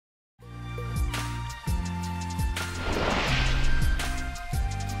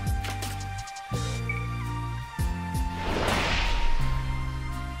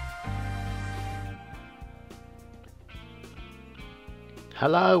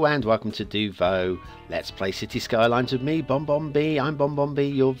Hello and welcome to Deauveau. Let's play Cities Skylines with me, BonBonB. I'm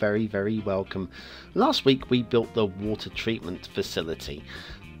BonBonB, you're very welcome. Last week we built the water treatment facility.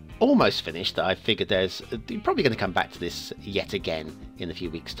 Almost finished. I figured you're probably going to come back to this yet again in a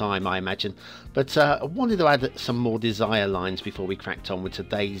few weeks time, I imagine, but I wanted to add some more desire lines before we cracked on with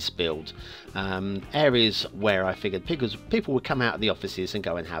today's build. Areas where I figured people would come out of the offices and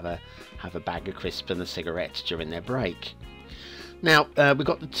go and have a bag of crisps and a cigarette during their break. Now, we've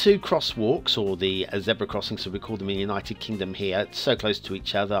got the two crosswalks, or the zebra crossings, so we call them in the United Kingdom here, so close to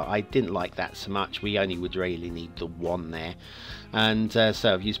each other. I didn't like that so much. We only would really need the one there. And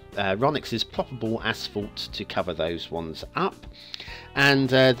so I've used Ronix's Ploppable Asphalt to cover those ones up. And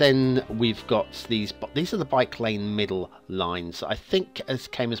then we've got these are the bike lane middle lines. I think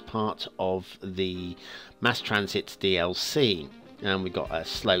came as part of the Mass Transit DLC. And we've got a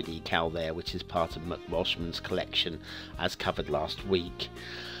slow decal there, which is part of Welshman's collection, as covered last week.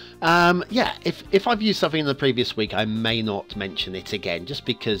 Yeah, if I've used something in the previous week, I may not mention it again, just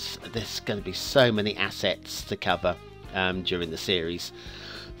because there's going to be so many assets to cover during the series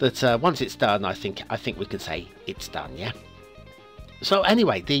that once it's done, I think we can say it's done. Yeah. So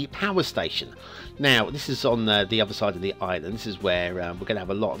anyway, the power station. Now, this is on the other side of the island. This is where we're going to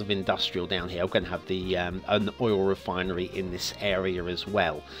have a lot of industrial down here. We're going to have an oil refinery in this area as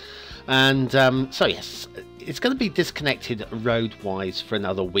well. And so yes, it's going to be disconnected road-wise for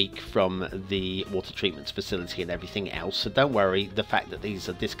another week from the water treatment facility and everything else. So don't worry, the fact that these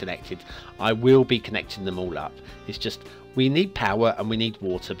are disconnected, I will be connecting them all up. It's just we need power and we need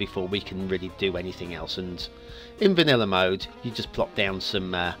water before we can really do anything else. And in vanilla mode, you just plop down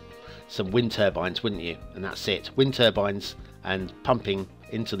some wind turbines, wouldn't you? And that's it. Wind turbines and pumping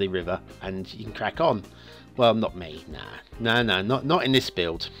into the river, and you can crack on. Well, not me. No, not in this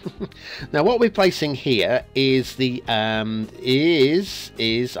build. Now, what we're placing here is I've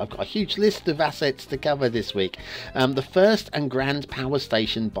got a huge list of assets to cover this week. The first and grand power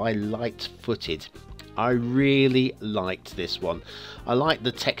station by Lightfooted. I really liked this one. I like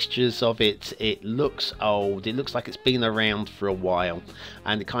the textures of it. It looks old. It looks like it's been around for a while,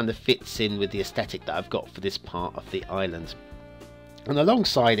 and it kind of fits in with the aesthetic that I've got for this part of the island. And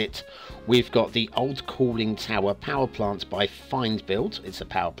alongside it, we've got the old cooling tower power plant by Feindbild. It's a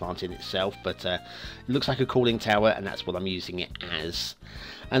power plant in itself, but it looks like a cooling tower, and that's what I'm using it as.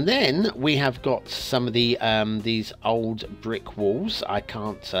 And then we have got some of the these old brick walls. I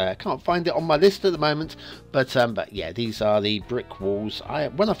can't find it on my list at the moment, but yeah, these are the brick walls.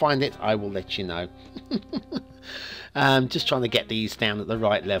 When I find it, I will let you know. Just trying to get these down at the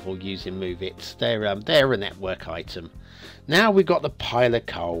right level using Move It. They're a network item. Now we've got the pile of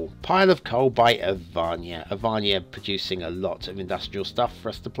coal. Pile of coal by Avanya. Avanya producing a lot of industrial stuff for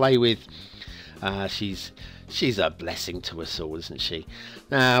us to play with. She's a blessing to us all, isn't she?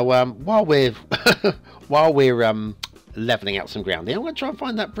 Now, while we're leveling out some ground here, I'm going to try and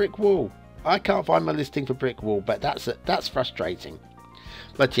find that brick wall. I can't find my listing for brick wall, but that's frustrating.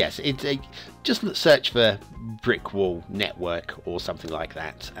 But yes, just search for brick wall network or something like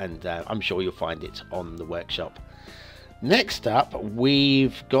that, and I'm sure you'll find it on the workshop. Next up,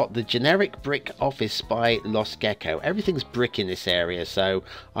 we've got the generic brick office by Gecko. Everything's brick in this area, so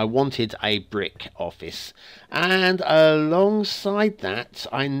I wanted a brick office. And alongside that,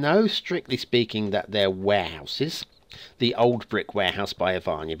 I know, strictly speaking, that they're warehouses. The old brick warehouse by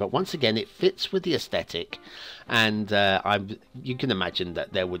Avanya, but once again, it fits with the aesthetic, and you can imagine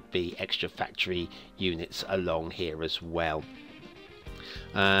that there would be extra factory units along here as well.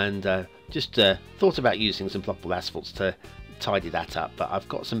 And just thought about using some ploppable asphalts to tidy that up, but I've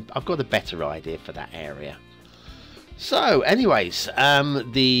got a better idea for that area. So anyways,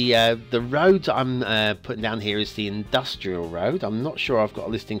 the road I'm putting down here is the industrial road. I'm not sure I've got a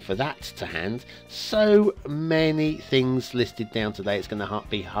listing for that to hand. So many things listed down today, it's going to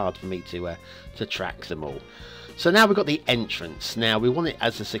be hard for me to track them all. So now we've got the entrance. Now we want it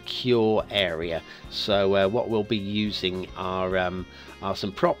as a secure area, so what we'll be using are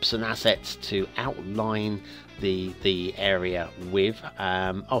some props and assets to outline the area with.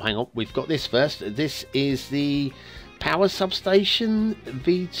 Oh, hang on, we've got this first. This is the Power Substation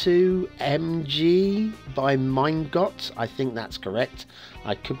V2 MG by meingott. I think that's correct.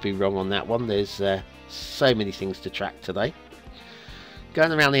 I could be wrong on that one. There's so many things to track today.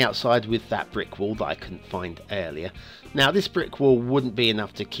 Going around the outside with that brick wall that I couldn't find earlier. Now, this brick wall wouldn't be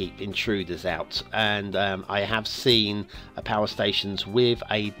enough to keep intruders out, and I have seen power stations with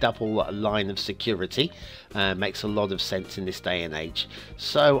a double line of security. Makes a lot of sense in this day and age.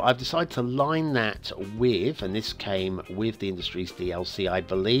 So I've decided to line that with, and this came with the Industries DLC, I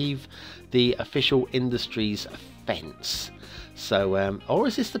believe, the official Industries fence. So, or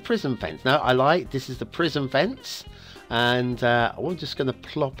is this the prison fence? No, this is the prison fence. And I'm just going to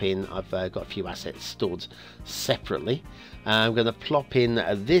plop in, I've got a few assets stored separately. I'm going to plop in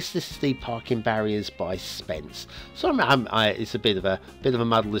this is the parking barriers by Spence. So it's a bit of a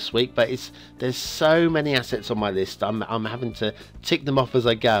muddle this week, but there's so many assets on my list. I'm having to tick them off as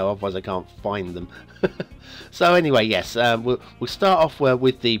I go, otherwise I can't find them. So anyway, yes, we'll start off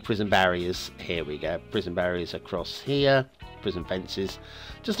with the prison barriers. Here we go, prison barriers across here. Prison fences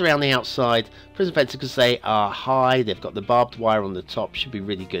just around the outside. Prison fences, because they are high, they've got the barbed wire on the top, should be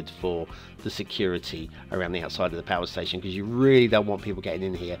really good for the security around the outside of the power station, because you really don't want people getting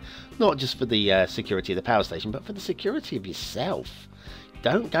in here, not just for the security of the power station, but for the security of yourself.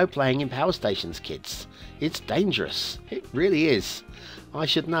 Don't go playing in power stations, kids. It's dangerous. It really is. I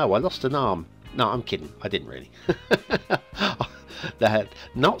should know. I lost an arm. No, I'm kidding. I didn't really. That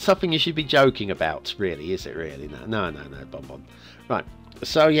not something you should be joking about, really, is it? Really? No, BonBon. Right.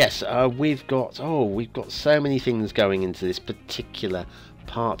 So yes, we've got so many things going into this particular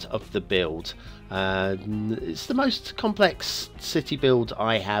part of the build. It's the most complex city build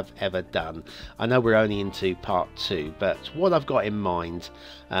I have ever done. I know we're only into part 2, but what I've got in mind,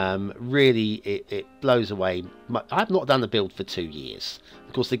 really, it blows away. I've not done a build for 2 years.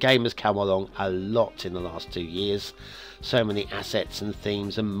 Of course, the game has come along a lot in the last 2 years. So many assets and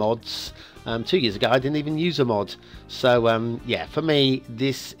themes and mods. 2 years ago I didn't even use a mod. So yeah, for me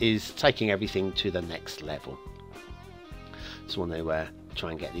this is taking everything to the next level. Just want to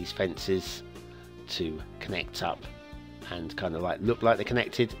try and get these fences to connect up and kind of like look like they're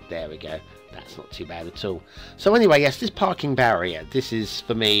connected. There we go. That's not too bad at all. So anyway, yes, this parking barrier, this is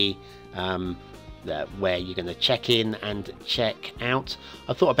for me where you're going to check in and check out.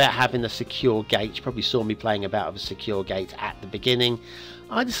 I thought about having a secure gate. You probably saw me playing about with a secure gate at the beginning.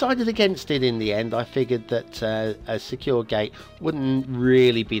 I decided against it in the end. I figured that a secure gate wouldn't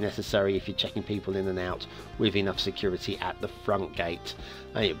really be necessary if you're checking people in and out with enough security at the front gate.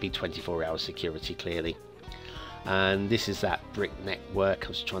 It would be 24-hour security clearly. And this is that brick network. I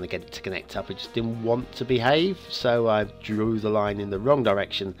was trying to get it to connect up. It just didn't want to behave, so I drew the line in the wrong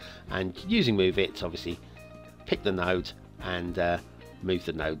direction, and using move it, obviously pick the node and move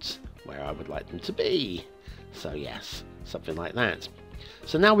the nodes where I would like them to be. So yes, something like that.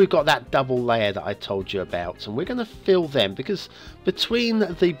 So now we've got that double layer that I told you about, and we're going to fill them, because between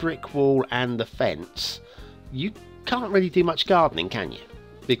the brick wall and the fence you can't really do much gardening, can you?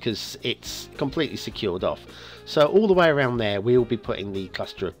 Because it's completely secured off. So all the way around there we'll be putting the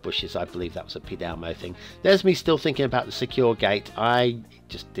cluster of bushes. I believe that was a Deauveau thing. There's me still thinking about the secure gate. I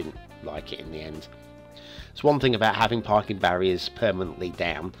just didn't like it in the end. It's one thing about having parking barriers permanently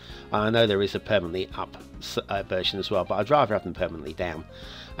down. I know there is a permanently up version as well, but I'd rather have them permanently down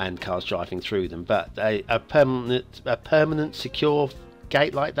and cars driving through them. But a permanent secure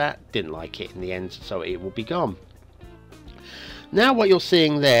gate like that, didn't like it in the end, so it will be gone. Now what you're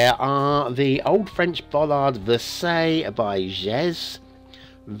seeing there are the old French Bollard Versailles by Gèze.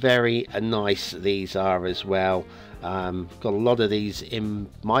 Very nice these are as well. Got a lot of these in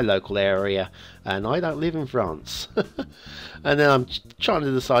my local area, and I don't live in France. And then I'm trying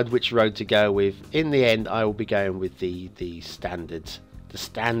to decide which road to go with. In the end I will be going with the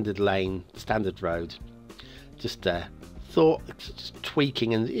standard lane, standard road. Just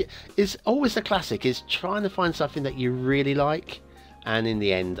tweaking, and it's always the classic, is trying to find something that you really like, and in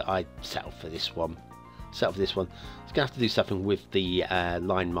the end I settled for this one. It's going to have to do something with the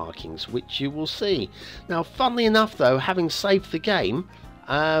line markings, which you will see. Now funnily enough though, having saved the game,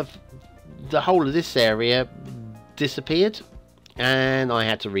 the whole of this area disappeared and I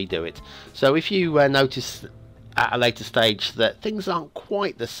had to redo it. So if you notice at a later stage that things aren't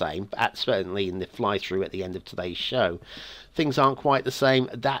quite the same, certainly in the fly through at the end of today's show, things aren't quite the same.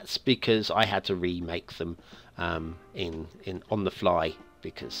 That's because I had to remake them on the fly,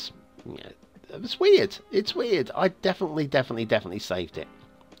 because you know, it's weird. It's weird. I definitely saved it,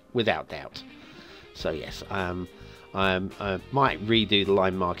 without doubt. So yes, I might redo the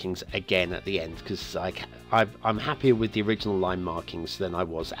line markings again at the end, because I'm happier with the original line markings than I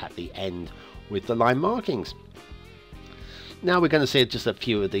was at the end with the line markings. Now we're going to see just a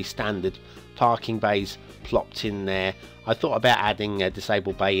few of the standard parking bays plopped in there. I thought about adding a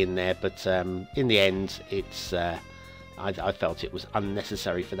disabled bay in there, but in the end it's I felt it was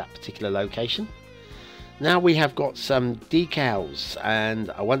unnecessary for that particular location. Now we have got some decals,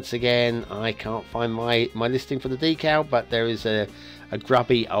 and once again I can't find my listing for the decal, but there is a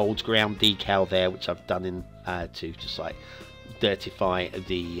grubby old ground decal there which I've done in to just like dirtify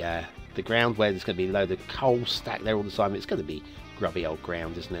the ground, where there's going to be a load of coal stacked there all the time. It's going to be grubby old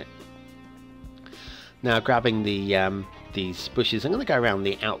ground, isn't it? Now grabbing the these bushes. I'm going to go around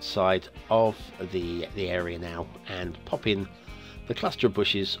the outside of the area now and pop in the cluster of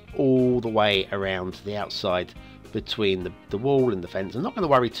bushes all the way around the outside between the wall and the fence. I'm not going to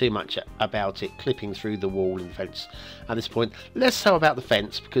worry too much about it clipping through the wall and the fence at this point. Less so about the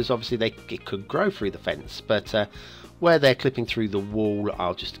fence, because obviously it could grow through the fence, but where they're clipping through the wall,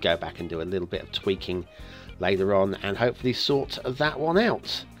 I'll just go back and do a little bit of tweaking later on and hopefully sort that one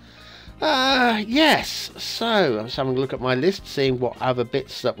out. Yes, so I'm just having a look at my list, seeing what other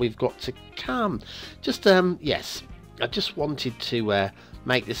bits that we've got to come. Just yes, I just wanted to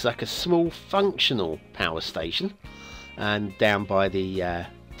make this like a small functional power station, and down by the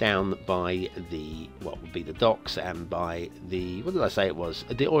what would be the docks, and by the, what did I say it was,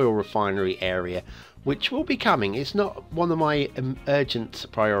 the oil refinery area, which will be coming. It's not one of my urgent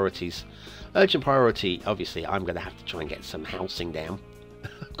priorities. Urgent priority, obviously, I'm going to have to try and get some housing down.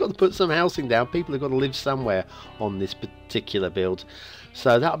 I've got to put some housing down. People have got to live somewhere on this particular build.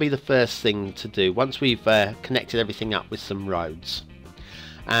 So that'll be the first thing to do once we've connected everything up with some roads.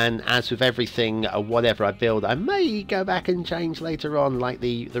 And as with everything, whatever I build, I may go back and change later on, like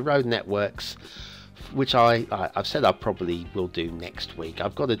the road networks, which I've said I probably will do next week.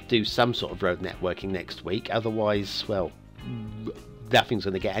 I've got to do some sort of road networking next week, otherwise, well, nothing's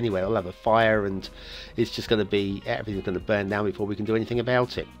going to get anywhere. I'll have a fire and it's just going to be, everything's going to burn down before we can do anything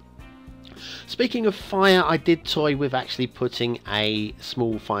about it. Speaking of fire, I did toy with actually putting a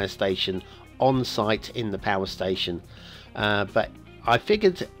small fire station on site in the power station, but I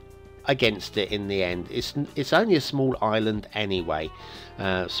figured against it in the end. It's only a small island anyway,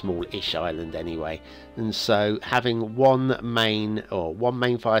 small-ish island anyway, and so having one main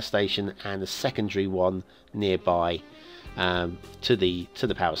fire station and a secondary one nearby to the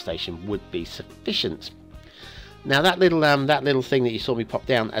power station would be sufficient. Now that little thing that you saw me pop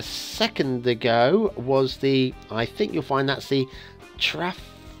down a second ago was the, I think you'll find that's the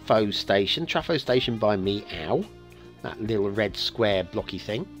Trafostation by Meow, that little red square blocky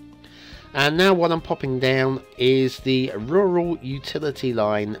thing. And now what I'm popping down is the rural utility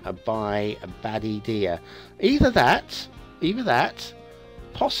line by BonBonB. Either that,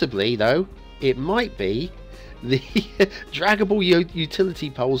 possibly though, it might be the Draggable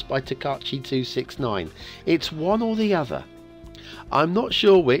utility poles by Takachi269. It's one or the other. I'm not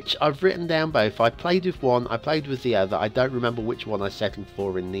sure which. I've written down both. I played with one, I played with the other. I don't remember which one I settled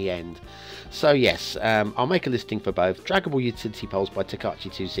for in the end. So yes, I'll make a listing for both. Draggable utility poles by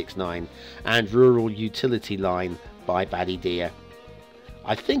Takachi269 and rural utility line by BonBonB.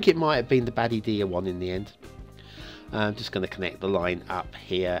 I think it might have been the BonBonB one in the end. I'm just going to connect the line up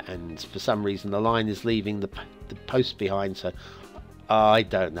here, and for some reason the line is leaving the post behind, so I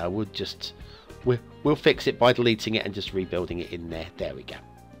don't know. We'll fix it by deleting it and just rebuilding it in there. There we go.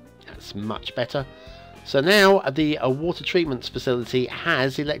 That's much better. So now the water treatment facility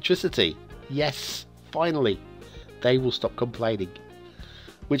has electricity. Yes, finally, they will stop complaining.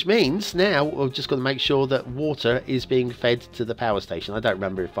 Which means now we're just going to make sure that water is being fed to the power station. I don't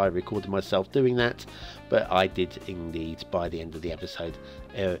remember if I recorded myself doing that, but I did indeed, by the end of the episode,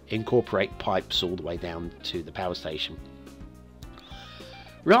 incorporate pipes all the way down to the power station.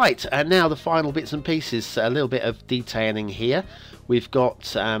 Right, and now the final bits and pieces, a little bit of detailing here. We've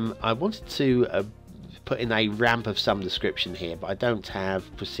got, I wanted to put in a ramp of some description here, but I don't have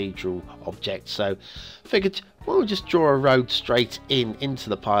procedural objects, so figured we'll just draw a road straight into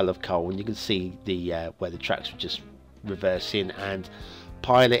the pile of coal, and you can see the where the tracks would just reverse in and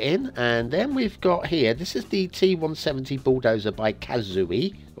pile it in. And then we've got here, this is the T170 bulldozer by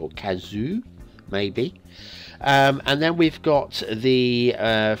Kazui, or Kazoo maybe, and then we've got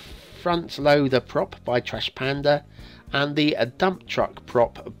the front loader prop by Panda, and the dump truck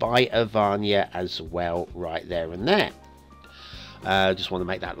prop by Avanya as well, right there and there. Just want to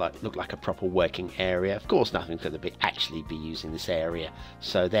make that look like a proper working area. Of course, nothing's going to actually be using this area,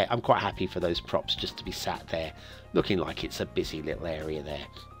 so there, I'm quite happy for those props just to be sat there, looking like it's a busy little area there.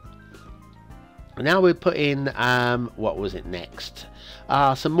 And now we put in, what was it next?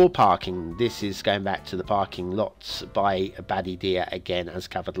 Some more parking. This is going back to the parking lots by BonBonB again, as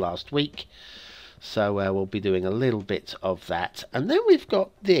covered last week. So we'll be doing a little bit of that. And then we've got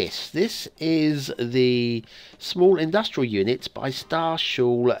this. This is the small industrial unit by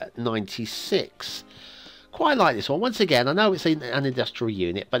Starshul 96. Quite like this one. Once again, I know it's an industrial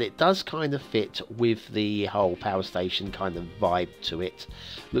unit, but it does kind of fit with the whole power station kind of vibe to it.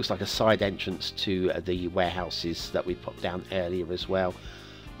 Looks like a side entrance to the warehouses that we put down earlier as well.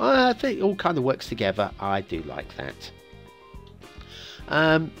 I think it all kind of works together. I do like that.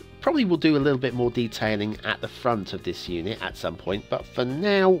 Probably will do a little bit more detailing at the front of this unit at some point, but for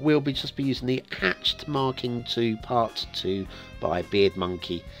now we'll just be using the hatched marking to part 2 by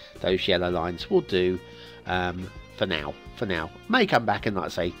beardmonkey. Those yellow lines will do for now. May come back and, like I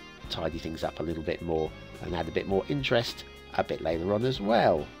say, tidy things up a little bit more and add a bit more interest a bit later on as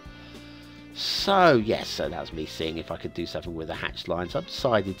well. So yes, so that was me seeing if I could do something with the hatched lines. I've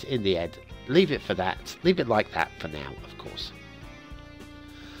decided in the end, leave it like that for now, of course.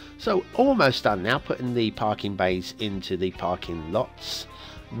 So almost done now, putting the parking bays into the parking lots.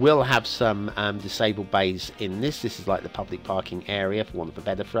 We'll have some disabled bays in this. This is like the public parking area, for want of a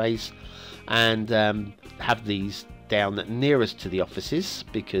better phrase, and have these down nearest to the offices,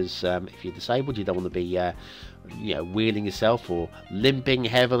 because if you're disabled, you don't want to be you know, wheeling yourself or limping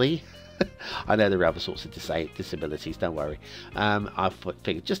heavily. I know there are other sorts of disabilities, don't worry. I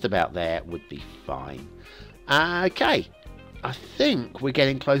figured just about there would be fine. Okay, I think we're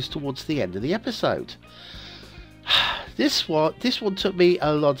getting close towards the end of the episode. This one took me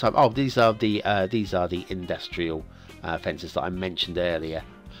a long time. Oh, these are the industrial fences that I mentioned earlier,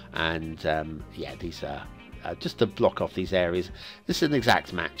 and yeah, these are just to block off these areas. This is an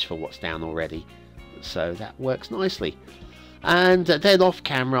exact match for what's down already, so that works nicely. And then off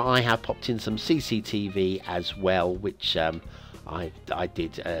camera I have popped in some CCTV as well, which I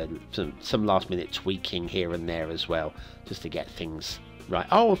did some last minute tweaking here and there as well, just to get things right.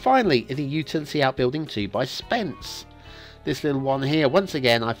 Oh, and finally, the Utility Outbuilding 2 by Spence. This little one here, once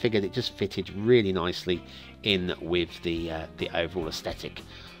again, I figured it just fitted really nicely in with the overall aesthetic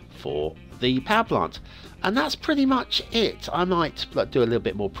for the power plant. And that's pretty much it. I might do a little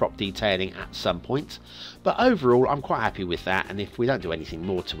bit more prop detailing at some point, but overall I'm quite happy with that, and if we don't do anything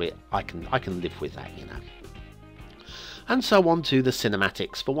more to it, I can live with that, you know. And so on to the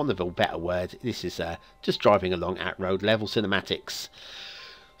cinematics, for want of a better word. This is just driving along at road level cinematics.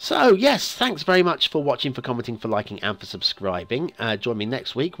 So yes, thanks very much for watching, for commenting, for liking and for subscribing. Join me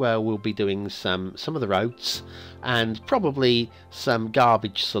next week where we'll be doing some of the roads and probably some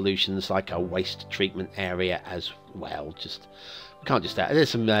garbage solutions like a waste treatment area as well. We can't just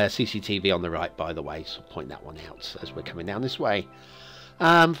there's some CCTV on the right, by the way, so I'll point that one out as we're coming down this way.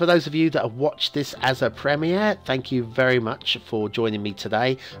 For those of you that have watched this as a premiere, thank you very much for joining me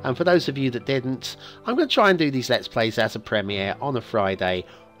today. And for those of you that didn't, I'm going to try and do these Let's Plays as a premiere on a Friday.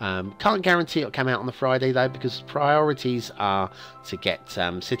 Can't guarantee it'll come out on the Friday though, because priorities are to get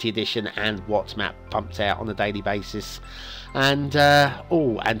City Edition and What Map pumped out on a daily basis, and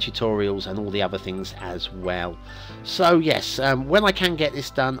and tutorials and all the other things as well. So yes, when I can get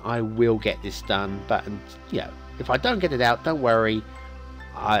this done, I will get this done. But you know, if I don't get it out, don't worry.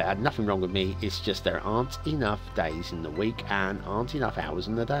 Nothing wrong with me. It's just there aren't enough days in the week and aren't enough hours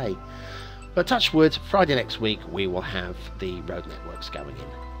in the day. But touch wood, Friday next week we will have the road networks going in.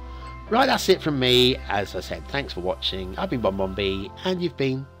 Right, that's it from me. As I said, thanks for watching. I've been BonBonB, and you've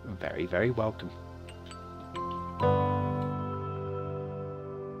been very, very welcome.